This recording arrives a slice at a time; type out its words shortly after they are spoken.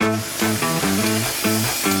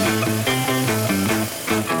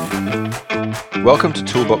Welcome to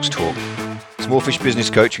Toolbox Talk, Smallfish Business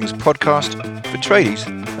Coaching's podcast for tradies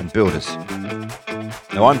and builders.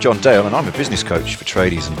 Now, I'm John Dale and I'm a business coach for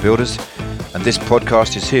tradies and builders, and this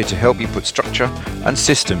podcast is here to help you put structure and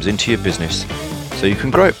systems into your business so you can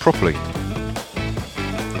grow it properly.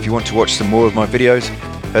 If you want to watch some more of my videos,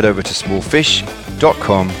 head over to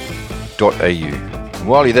smallfish.com.au. And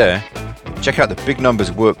while you're there, check out the Big Numbers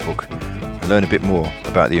Workbook and learn a bit more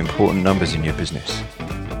about the important numbers in your business.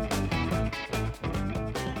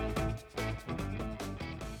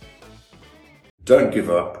 Don't give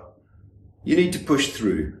up. You need to push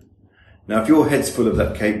through. Now, if your head's full of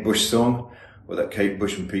that Kate Bush song, or that Kate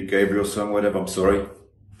Bush and Pete Gabriel song, whatever, I'm sorry.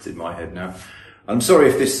 It's in my head now. I'm sorry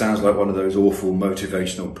if this sounds like one of those awful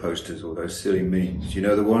motivational posters or those silly memes. You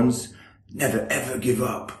know the ones? Never ever give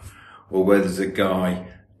up. Or where there's a guy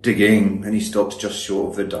digging and he stops just short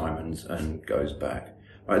of the diamonds and goes back.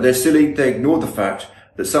 Right, they're silly. They ignore the fact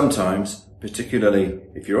that sometimes, particularly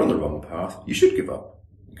if you're on the wrong path, you should give up.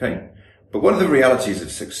 Okay? But one of the realities of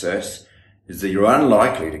success is that you're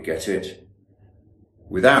unlikely to get it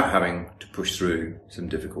without having to push through some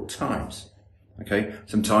difficult times. Okay?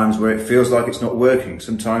 Sometimes where it feels like it's not working.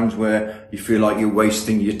 Sometimes where you feel like you're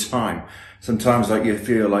wasting your time. Sometimes like you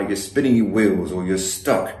feel like you're spinning your wheels or you're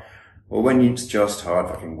stuck. Or when it's just hard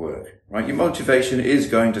fucking work. Right? Your motivation is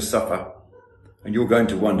going to suffer. And you're going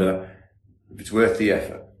to wonder if it's worth the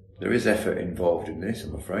effort. There is effort involved in this,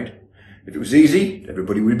 I'm afraid. If it was easy,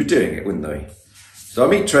 everybody would be doing it, wouldn't they? So I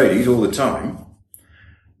meet tradies all the time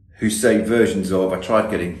who say versions of, I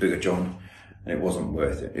tried getting bigger, John, and it wasn't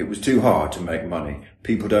worth it. It was too hard to make money.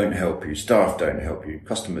 People don't help you. Staff don't help you.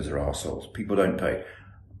 Customers are arseholes. People don't pay.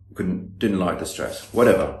 Didn't like the stress.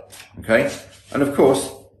 Whatever. Okay? And of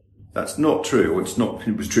course, that's not true. Or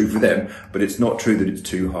it was true for them, but it's not true that it's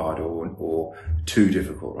too hard or too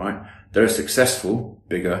difficult, right? There are successful,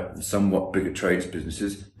 bigger, and somewhat bigger trades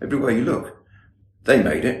businesses everywhere you look. They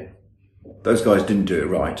made it. Those guys didn't do it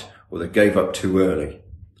right, or they gave up too early.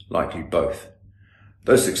 Likely both.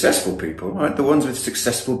 Those successful people, right, the ones with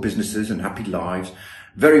successful businesses and happy lives,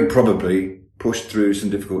 very probably pushed through some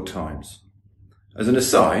difficult times. As an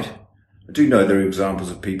aside, I do know there are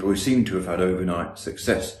examples of people who seem to have had overnight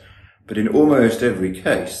success, but in almost every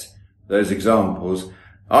case, those examples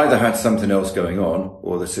either had something else going on,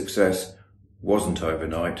 or the success wasn't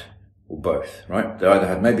overnight, or both, right? They either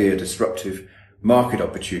had maybe a disruptive market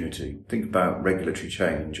opportunity, think about regulatory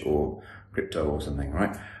change or crypto or something,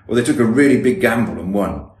 right? Or they took a really big gamble and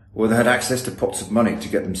won, or they had access to pots of money to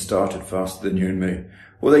get them started faster than you and me,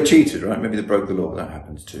 or they cheated, right? Maybe they broke the law, that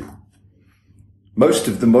happens too. Most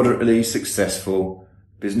of the moderately successful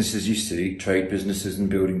businesses you see, trade businesses and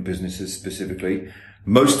building businesses specifically,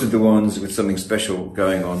 most of the ones with something special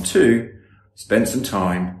going on too, spent some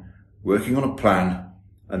time working on a plan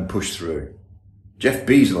and pushed through. Jeff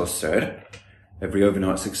Bezos said, every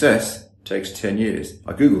overnight success takes 10 years.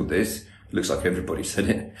 I Googled this. It looks like everybody said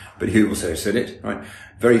it, but he also said it, right?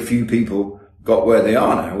 Very few people got where they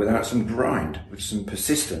are now without some grind, with some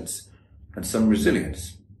persistence and some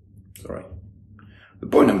resilience. Sorry. The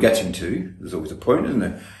point I'm getting to, there's always a point, isn't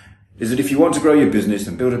there, is that if you want to grow your business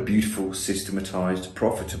and build a beautiful, systematized,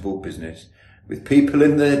 profitable business with people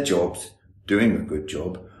in their jobs doing a good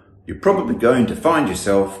job, you're probably going to find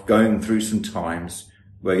yourself going through some times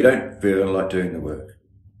where you don't feel like doing the work,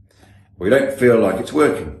 or you don't feel like it's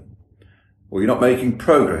working, or you're not making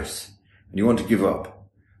progress and you want to give up.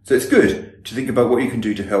 So it's good to think about what you can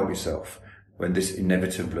do to help yourself when this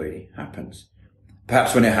inevitably happens.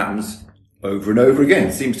 Perhaps when it happens over and over again.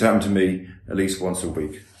 It seems to happen to me at least once a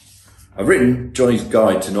week. I've written Johnny's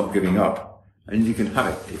Guide to Not Giving Up, and you can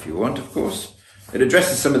have it if you want, of course. It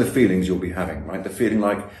addresses some of the feelings you'll be having, right? The feeling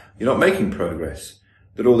like you're not making progress,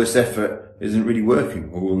 that all this effort isn't really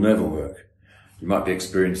working or will never work. You might be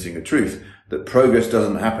experiencing a truth that progress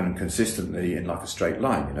doesn't happen consistently in like a straight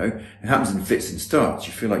line, you know? It happens in fits and starts.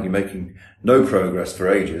 You feel like you're making no progress for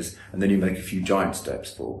ages, and then you make a few giant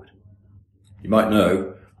steps forward. We might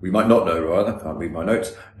not know rather, can't read my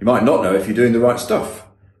notes. You might not know if you're doing the right stuff,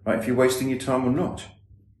 right? If you're wasting your time or not.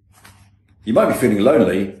 You might be feeling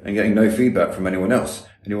lonely and getting no feedback from anyone else,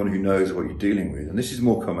 anyone who knows what you're dealing with. And this is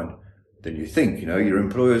more common than you think. You know, your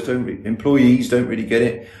employees don't really get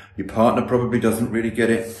it. Your partner probably doesn't really get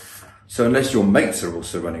it. So unless your mates are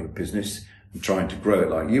also running a business and trying to grow it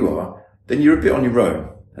like you are, then you're a bit on your own.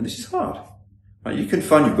 And this is hard. Right? You can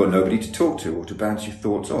find you've got nobody to talk to or to bounce your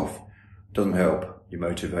thoughts off. Doesn't help your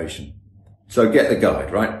motivation. So get the guide,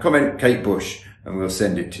 right? Comment Kate Bush and we'll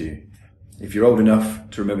send it to you. If you're old enough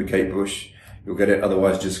to remember Kate Bush, you'll get it.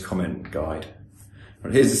 Otherwise, just comment guide.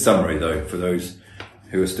 Right, here's the summary though, for those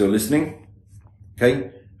who are still listening.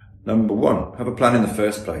 Okay. Number one, have a plan in the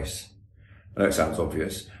first place. I know it sounds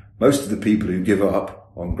obvious. Most of the people who give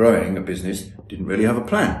up on growing a business didn't really have a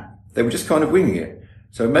plan. They were just kind of winging it.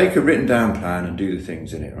 So make a written down plan and do the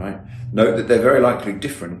things in it, right? Note that they're very likely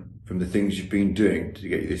different from the things you've been doing to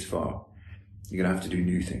get you this far. You're going to have to do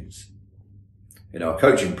new things. In our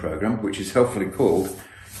coaching program, which is helpfully called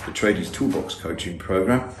the Tradies Toolbox Coaching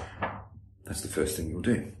Program, that's the first thing you'll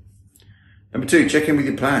do. Number two, check in with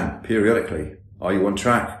your plan periodically. Are you on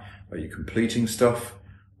track? Are you completing stuff?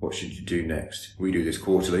 What should you do next? We do this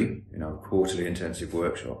quarterly in our quarterly intensive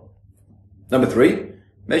workshop. Number three,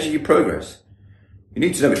 measure your progress. You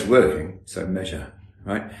need to know it's working, so measure,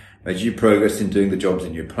 right? Measure your progress in doing the jobs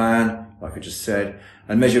in your plan, like I just said,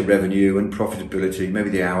 and measure revenue and profitability, maybe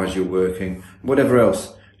the hours you're working, whatever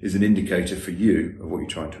else is an indicator for you of what you're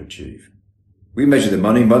trying to achieve. We measure the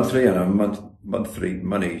money monthly and our monthly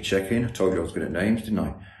money check-in. I told you I was good at names, didn't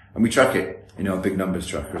I? And we track it in our big numbers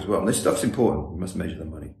tracker as well. And this stuff's important. We must measure the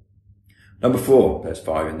money. Number four, there's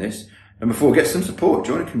 5 in this. Number 4, get some support.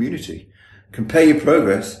 Join a community. Compare your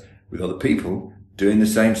progress with other people doing the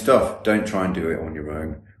same stuff. Don't try and do it on your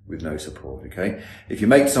own with no support, okay? If your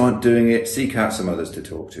mates aren't doing it, seek out some others to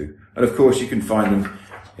talk to. And of course, you can find them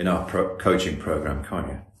in our coaching program, can't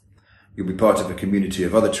you? You'll be part of a community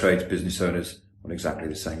of other trades business owners on exactly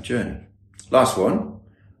the same journey. Last one,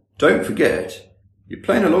 don't forget, you're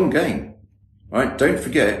playing a long game, right? Don't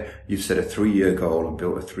forget you've set a 3-year goal and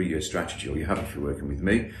built a 3-year strategy, or you have if you're working with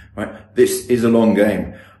me, right? This is a long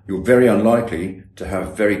game. You're very unlikely to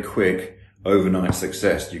have very quick overnight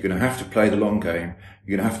success. You're going to have to play the long game.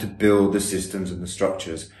 You're going to have to build the systems and the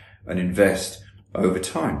structures and invest over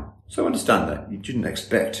time. So understand that. You shouldn't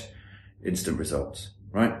expect instant results,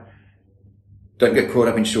 right? Don't get caught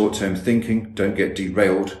up in short-term thinking. Don't get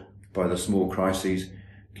derailed by the small crises.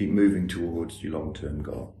 Keep moving towards your long-term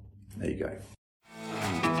goal. There you go.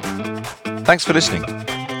 Thanks for listening.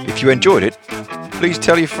 If you enjoyed it, please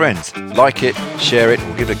tell your friends, like it, share it,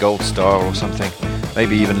 or give it a gold star or something.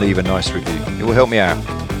 Maybe even leave a nice review. It will help me out.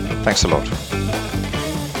 Thanks a lot.